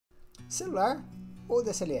celular ou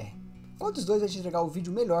DSLR? Qual dos dois vai te entregar o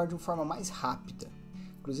vídeo melhor de uma forma mais rápida?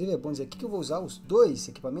 Inclusive é bom dizer aqui que eu vou usar os dois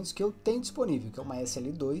equipamentos que eu tenho disponível, que é uma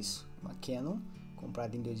SL2, uma Canon,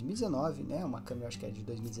 comprada em 2019, né? Uma câmera acho que é de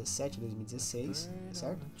 2017, 2016,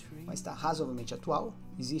 certo? Mas está razoavelmente atual.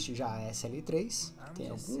 Existe já a SL3, que tem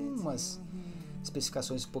algumas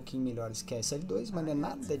especificações um pouquinho melhores que a SL2, mas não é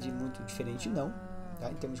nada de muito diferente não,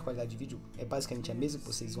 tá? Em termos de qualidade de vídeo é basicamente a mesma que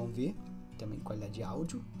vocês vão ver, também qualidade de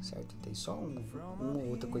áudio, certo? Tem só uma ou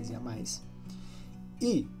outra coisinha a mais.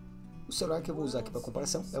 E o celular que eu vou usar aqui para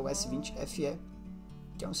comparação é o S20 FE,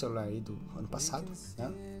 que é um celular aí do ano passado,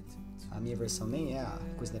 né? A minha versão nem é a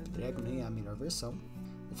com Snapdragon, nem é a melhor versão.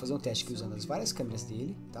 Vou fazer um teste aqui usando as várias câmeras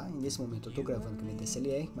dele, tá? E nesse momento eu estou gravando com a minha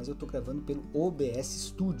DSLR, mas eu estou gravando pelo OBS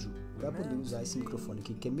Studio, para poder usar esse microfone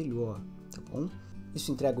aqui que é melhor, tá bom?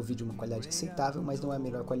 Isso entrega o vídeo uma qualidade aceitável, mas não é a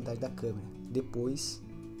melhor qualidade da câmera. Depois,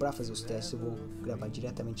 para fazer os testes, eu vou gravar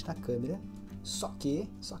diretamente na câmera, só que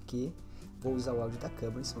vou usar o áudio da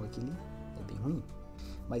câmera, senão aquele é bem ruim.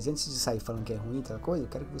 Mas antes de sair falando que é ruim aquela coisa, eu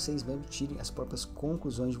quero que vocês mesmo tirem as próprias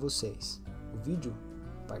conclusões de vocês. O vídeo,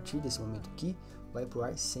 a partir desse momento aqui, vai pro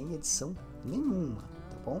ar sem edição nenhuma,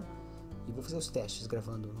 tá bom? E vou fazer os testes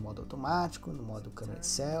gravando no modo automático, no modo câmera de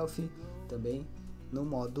selfie, também no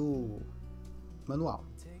modo manual.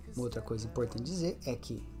 Uma outra coisa importante dizer é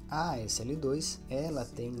que a SL2, ela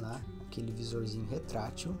tem lá aquele visorzinho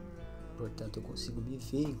retrátil, portanto eu consigo me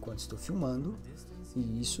ver enquanto estou filmando,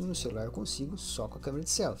 e isso no celular eu consigo só com a câmera de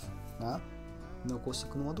selfie, né? Não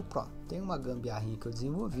consigo no modo Pro. Tem uma gambiarrinha que eu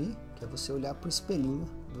desenvolvi, que é você olhar para o espelhinho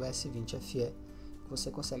do S20 FE, você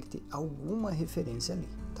consegue ter alguma referência ali,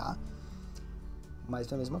 tá? Mas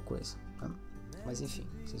não é a mesma coisa, né? Mas enfim,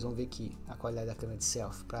 vocês vão ver que a qualidade da câmera de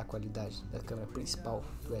selfie para a qualidade da câmera principal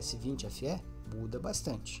do S20 FE muda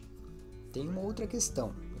bastante. Tem uma outra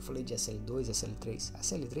questão, eu falei de SL2 e SL3. A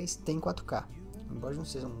SL3 tem 4K, embora não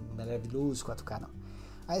seja um maravilhoso 4K não.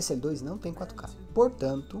 A SL2 não tem 4K,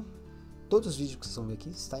 portanto, todos os vídeos que vocês vão ver aqui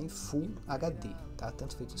está em Full HD, tá?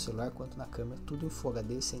 Tanto feito no celular quanto na câmera, tudo em Full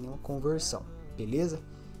HD sem nenhuma conversão, beleza?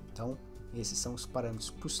 Então, esses são os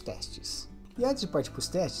parâmetros para os testes. E antes de partir para os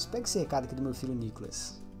testes, pega esse recado aqui do meu filho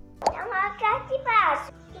Nicolas. É uma casa de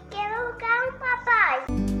baixo e quero lugar um papai.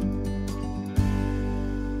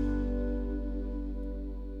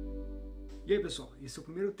 E aí pessoal, esse é o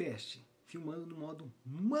primeiro teste, filmando no modo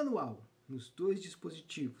manual, nos dois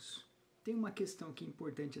dispositivos. Tem uma questão aqui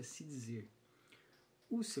importante a se dizer.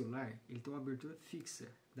 O celular ele tem uma abertura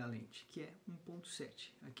fixa da lente, que é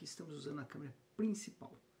 1.7. Aqui estamos usando a câmera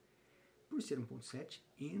principal. Por ser 1.7,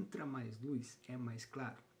 entra mais luz, é mais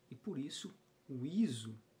claro. E por isso o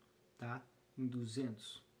ISO tá em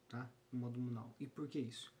 200, tá? No modo manual. E por que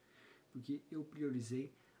isso? Porque eu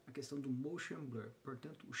priorizei a questão do motion blur.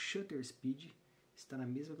 Portanto, o shutter speed está na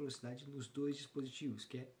mesma velocidade nos dois dispositivos,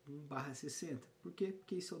 que é 1/60. Por quê?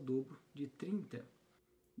 Porque isso é o dobro de 30.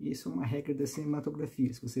 E isso é uma regra da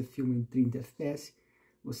cinematografia. Se você filma em 30 fps,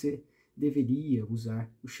 você deveria usar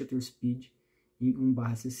o shutter speed em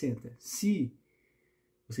 1/60. Se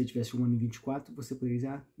você estivesse filmando em 24, você poderia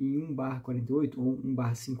usar em 1/48 ou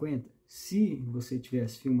 1/50. Se você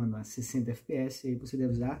estivesse filmando a 60 fps, aí você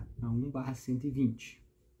deve usar a 1/120.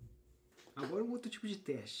 Agora um outro tipo de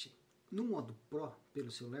teste. No modo Pro, pelo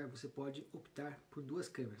celular, você pode optar por duas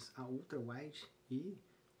câmeras, a ultra wide e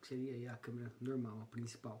que seria aí a câmera normal, a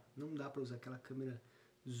principal. Não dá para usar aquela câmera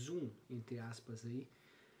zoom, entre aspas, aí,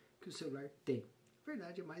 que o celular tem. Na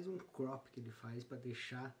verdade é mais um crop que ele faz para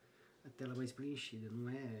deixar a tela mais preenchida, não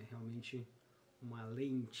é realmente uma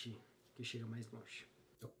lente que chega mais longe.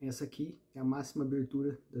 Então, essa aqui é a máxima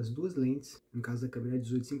abertura das duas lentes, no caso da câmera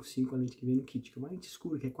 1855, a lente que vem no kit, que é uma lente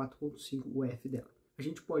escura, que é 4.5 o f dela. A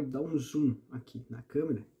gente pode dar um zoom aqui na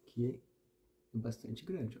câmera, que é bastante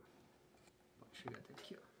grande, ó. Pode chegar até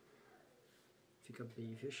aqui, ó. Fica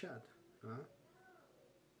bem fechado, tá?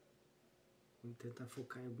 Vamos tentar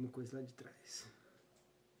focar em alguma coisa lá de trás.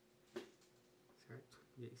 Certo?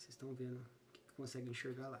 E aí vocês estão vendo o que consegue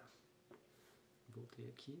enxergar lá. Voltei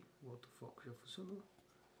aqui, o autofoco já funcionou.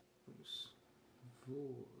 Vamos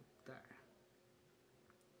voltar.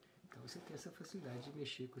 Então você tem essa facilidade de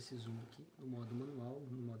mexer com esse zoom aqui no modo manual,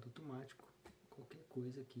 no modo automático, qualquer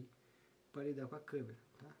coisa aqui para lidar com a câmera,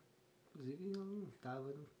 tá? Inclusive ela não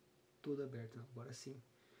estava toda aberta, agora sim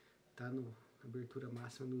tá no abertura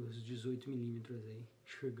máxima nos 18 mm aí,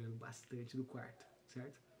 enxergando bastante do quarto,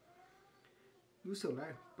 certo? No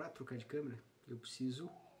celular, para trocar de câmera, eu preciso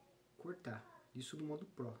cortar, isso no modo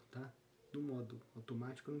Pro, tá? No modo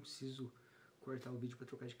automático eu não preciso cortar o vídeo para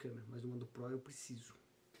trocar de câmera, mas no modo Pro eu preciso.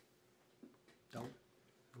 Então,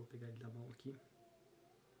 vou pegar ele da mão aqui,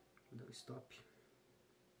 vou dar um stop.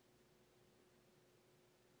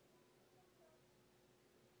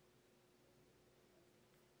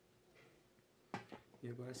 E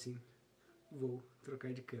agora sim, vou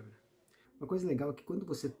trocar de câmera. Uma coisa legal é que quando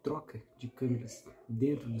você troca de câmeras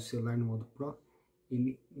dentro do celular no modo Pro,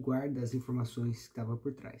 ele guarda as informações que estavam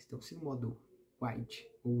por trás. Então, se no modo wide,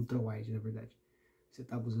 ou ultra wide na verdade, você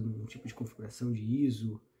estava usando um tipo de configuração de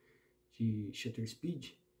ISO, de shutter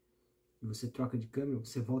speed, e você troca de câmera,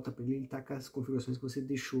 você volta para ele e ele está com as configurações que você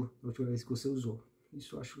deixou na última vez que você usou.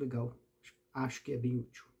 Isso eu acho legal, acho que é bem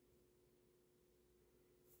útil.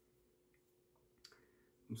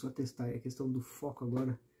 Vamos só testar a questão do foco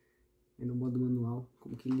agora, no modo manual,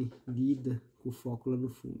 como que ele lida com o foco lá no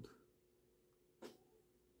fundo.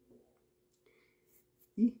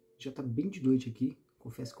 E já está bem de noite aqui,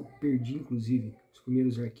 confesso que eu perdi inclusive os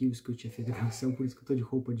primeiros arquivos que eu tinha feito a gravação, por isso que eu estou de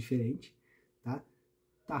roupa diferente, tá?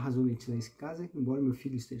 Tá razoavelmente silêncio em casa, embora meu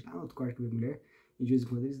filho esteja lá no outro quarto com a minha mulher, e de vez em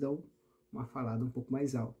quando eles dão uma falada um pouco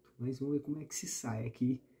mais alto. Mas vamos ver como é que se sai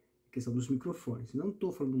aqui a questão dos microfones. Não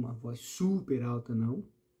estou falando uma voz super alta não,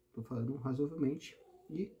 estou falando razoavelmente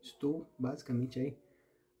e estou basicamente aí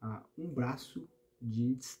a um braço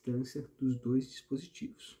de distância dos dois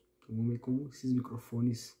dispositivos. Então vamos ver como esses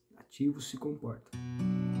microfones ativos se comportam.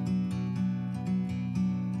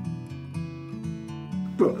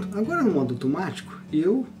 Pronto, agora no modo automático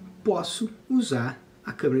eu posso usar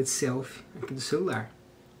a câmera de selfie aqui do celular.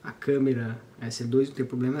 A câmera S20 não tem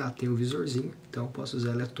problema, ela tem um visorzinho, então eu posso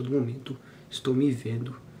usar ela a todo momento, estou me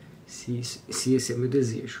vendo, se esse é o meu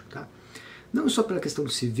desejo, tá? Não só pela questão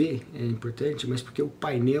de se ver é importante, mas porque o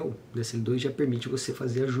painel da S20 já permite você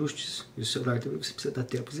fazer ajustes. E o celular também você precisa dar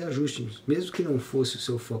tempo para fazer ajustes. Mesmo que não fosse o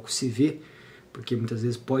seu foco se ver, porque muitas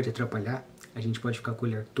vezes pode atrapalhar, a gente pode ficar com o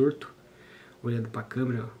olhar torto, olhando para a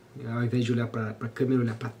câmera, ao invés de olhar para a câmera,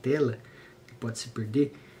 olhar para a tela, que pode se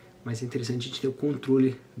perder, mas é interessante a gente ter o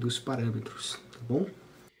controle dos parâmetros, tá bom?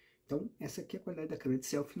 Então, essa aqui é a qualidade da câmera de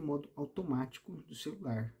selfie no modo automático do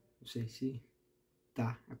celular. Não sei se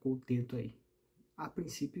tá a contento aí. A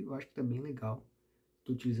princípio eu acho que tá bem legal.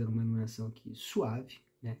 Estou utilizando uma iluminação aqui suave,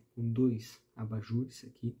 né? Com 2 abajures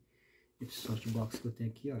aqui. Esse softbox que eu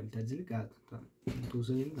tenho aqui, ó, ele tá desligado, tá? Não estou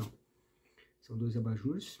usando ele não. São 2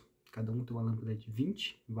 abajures, cada um tem uma lâmpada de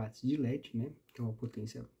 20 watts de LED, né? Que é uma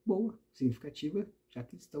potência boa, significativa, já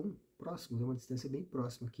que eles estão próximos, é uma distância bem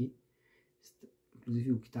próxima aqui.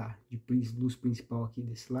 Inclusive o que está de luz principal aqui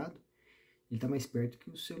desse lado, ele está mais perto que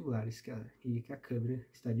os celulares e que a câmera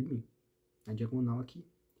está de mim. Na diagonal aqui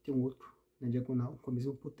tem um outro na diagonal com a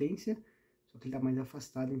mesma potência, só que ele está mais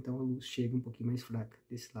afastado, então a luz chega um pouquinho mais fraca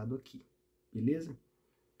desse lado aqui, beleza?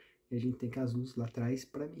 E a gente tem que as luzes lá atrás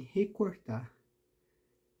para me recortar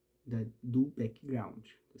do background,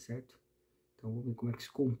 tá certo? Então vamos ver como é que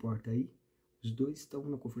se comporta aí. Os dois estão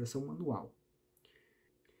na configuração manual.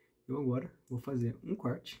 Eu agora vou fazer um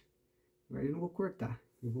corte, agora eu não vou cortar,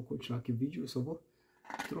 eu vou continuar aqui o vídeo, eu só vou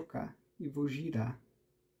trocar e vou girar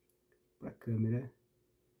para a câmera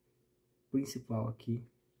principal aqui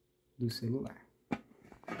do celular.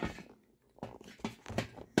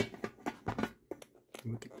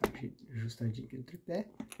 Vou tentar ajustadinho aqui no tripé.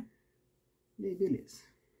 E aí, beleza.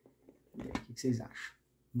 E aí, o que vocês acham?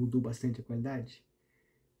 Mudou bastante a qualidade?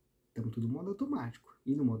 Estamos tudo no modo automático.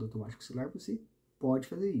 E no modo automático do celular você pode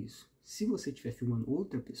fazer isso. Se você estiver filmando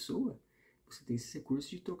outra pessoa, você tem esse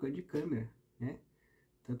recurso de trocar de câmera, né?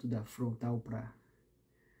 Tanto da frontal para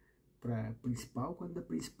principal, quanto da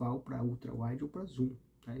principal para ultra wide ou para zoom,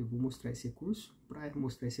 tá? Eu vou mostrar esse recurso. Para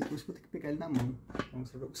mostrar esse recurso, vou ter que pegar ele na mão para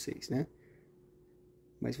mostrar para vocês, né?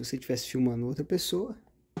 Mas se você estivesse filmando outra pessoa,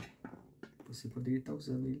 você poderia estar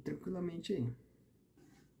usando ele tranquilamente aí.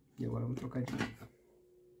 E agora vamos trocar de novo.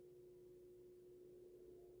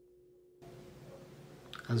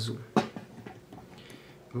 Azul.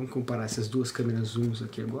 Vamos comparar essas duas câmeras zooms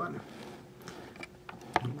aqui agora.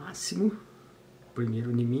 No máximo,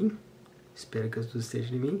 primeiro em mim. Espero que as duas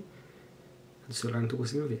estejam em mim. Do celular não estou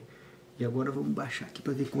conseguindo ver. E agora vamos baixar aqui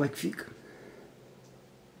para ver como é que fica.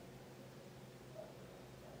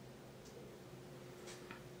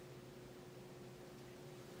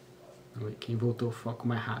 Vamos ver quem voltou o foco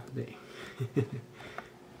mais rápido aí.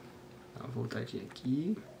 Dá uma voltadinha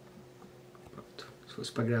aqui. Pronto. Se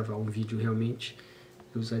fosse para gravar um vídeo realmente,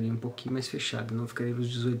 eu usaria um pouquinho mais fechado. Não ficaria nos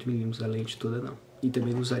 18mm a lente toda não. E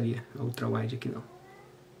também não usaria a ultra wide aqui não.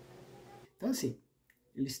 Então assim,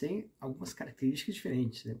 eles têm algumas características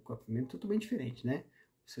diferentes, né? O comprimento é totalmente diferente, né?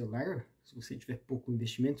 O celular, se você tiver pouco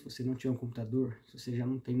investimento, se você não tiver um computador, se você já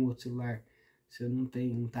não tem um outro celular, se você não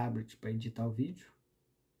tem um tablet para editar o vídeo,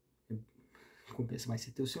 compensa mais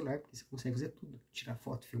você ter o celular, porque você consegue fazer tudo, tirar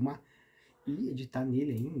foto, filmar e editar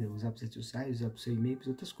nele ainda, usar para as redes sociais, usar para o seu e-mail, para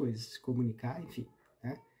outras coisas, se comunicar, enfim,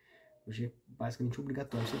 né? Hoje é basicamente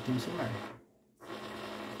obrigatório você ter um celular.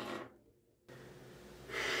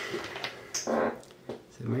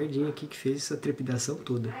 Essa merdinha aqui que fez essa trepidação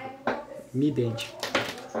toda. Mi Band.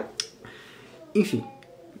 Enfim,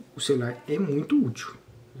 o celular é muito útil.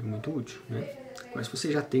 É muito útil, né? Mas se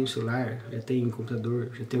você já tem o celular, já tem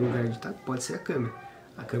computador, já tem um lugar editado, pode ser a câmera.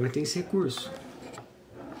 A câmera tem esse recurso,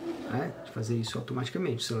 né, de fazer isso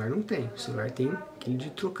automaticamente. O celular não tem. O celular tem aquele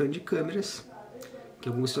de trocando de câmeras, que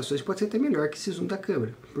em algumas situações pode ser até melhor que esse zoom da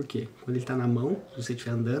câmera. Por quê? Quando ele está na mão, se você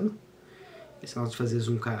estiver andando, esse negócio de fazer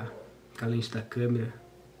zoom com a lente da câmera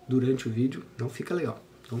durante o vídeo, não fica legal.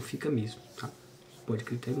 Não fica mesmo, tá? Pode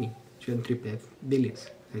acreditar em mim. Se tiver no tripé,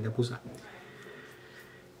 beleza. Aí dá pra usar.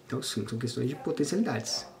 Então, sim, são questões de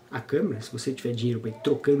potencialidades. A câmera, se você tiver dinheiro para ir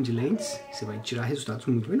trocando de lentes, você vai tirar resultados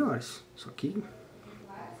muito melhores. Só que,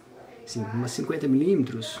 assim, uma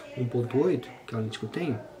 50mm, 1.8, que é a lente que eu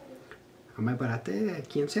tenho, a mais barata é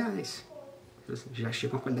R$500. Assim, já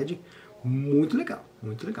chega com uma qualidade muito legal,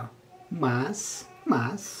 muito legal. Mas,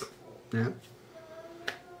 né,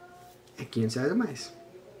 é R$500 a mais.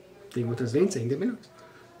 Tem outras lentes ainda melhores.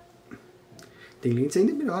 Tem lentes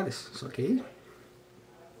ainda melhores, só que aí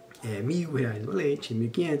é R$1.000 uma lente,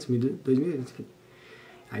 R$1.500, R$2.000,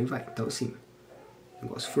 aí vai. Então assim, se o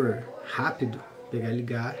negócio for rápido, pegar e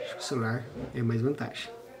ligar, acho que o celular é mais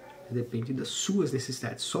vantagem. Depende das suas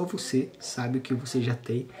necessidades. Só você sabe o que você já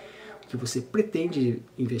tem, o que você pretende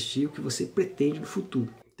investir, o que você pretende no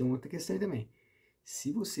futuro. Então outra questão aí também,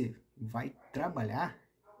 se você vai trabalhar,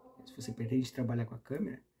 se você pretende trabalhar com a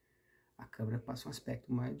câmera passa um aspecto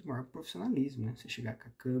de maior profissionalismo, né? Você chegar com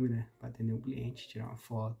a câmera para atender um cliente, tirar uma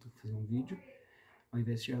foto, fazer um vídeo, ao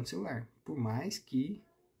invés de tirar no celular. Por mais que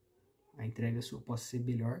a entrega sua possa ser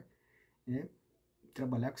melhor, né?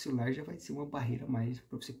 Trabalhar com o celular já vai ser uma barreira a mais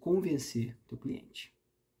para você convencer o teu cliente.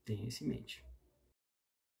 Tenha isso em mente.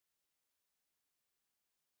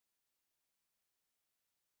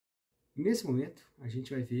 Nesse momento, a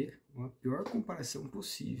gente vai ver uma pior comparação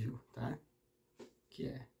possível, tá? Que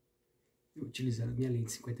é eu utilizando a minha lente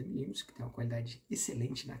 50mm, que tem uma qualidade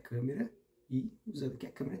excelente na câmera, e usando aqui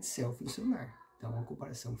a câmera de selfie no celular. Então a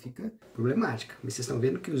comparação fica problemática. Mas vocês estão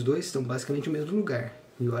vendo que os dois estão basicamente no mesmo lugar.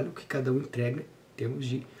 E olha o que cada um entrega em termos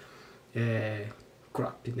de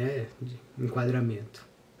crop, né? De enquadramento.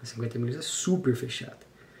 A 50mm é super fechada.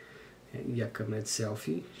 E a câmera de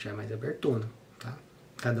selfie já é mais abertona, tá?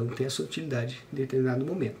 Cada um tem a sua utilidade em determinado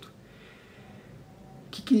momento.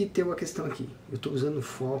 O que tem uma questão aqui? Eu estou usando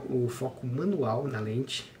o foco manual na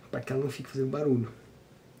lente para que ela não fique fazendo barulho,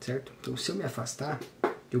 certo? Então se eu me afastar,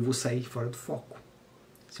 eu vou sair fora do foco.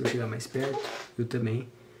 Se eu chegar mais perto, eu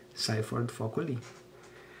também saio fora do foco ali.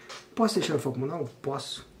 Posso deixar o foco manual?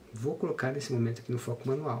 Posso. Vou colocar nesse momento aqui no foco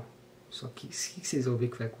manual. Só que o que vocês vão ver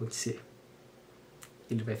que vai acontecer?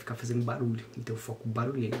 Ele vai ficar fazendo barulho, então foco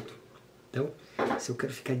barulhento. Então, se eu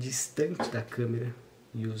quero ficar distante da câmera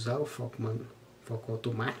e usar o foco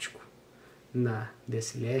automático na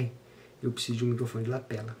DSLR, eu preciso de um microfone de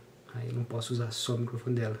lapela. Aí eu não posso usar só o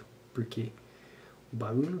microfone dela, porque o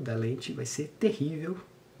barulho da lente vai ser terrível,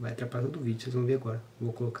 vai atrapalhar todo o vídeo, vocês vão ver agora.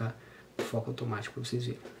 Vou colocar o foco automático para vocês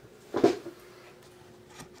verem.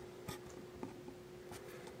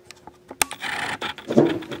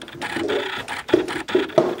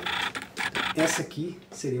 Essa aqui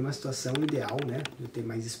seria uma situação ideal, né? Eu ter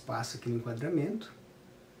mais espaço aqui no enquadramento.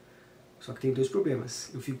 Só que tem dois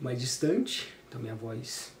problemas. Eu fico mais distante, então minha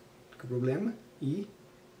voz fica problema. E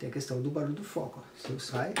tem a questão do barulho do foco. Ó. Se eu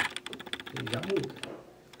saio, ele já muda.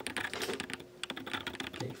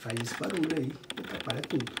 E aí faz esse barulho aí e atrapalha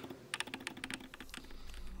tudo.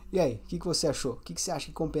 E aí, o que você achou? O que você acha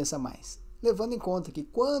que compensa mais? Levando em conta que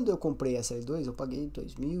quando eu comprei a SL2, eu paguei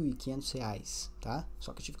R$2.500, tá?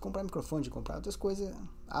 Só que eu tive que comprar microfone, de comprar outras coisas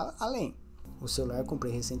além. O celular eu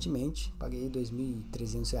comprei recentemente, paguei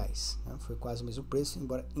R$2.300, né? Foi quase o mesmo preço,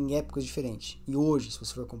 embora em épocas diferentes. E hoje, se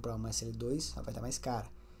você for comprar uma SL2, ela vai estar mais cara,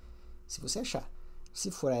 se você achar. Se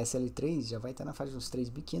for a SL3, já vai estar na faixa de uns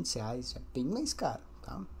R$3.500, é bem mais caro,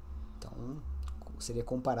 tá? Então, seria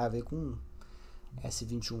comparável com um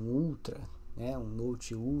S21 Ultra, né? Um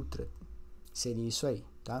Note Ultra, seria isso aí,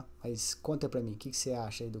 tá? Mas conta pra mim, o que você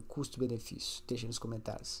acha aí do custo-benefício? Deixa nos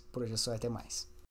comentários. Por hoje é só, até mais.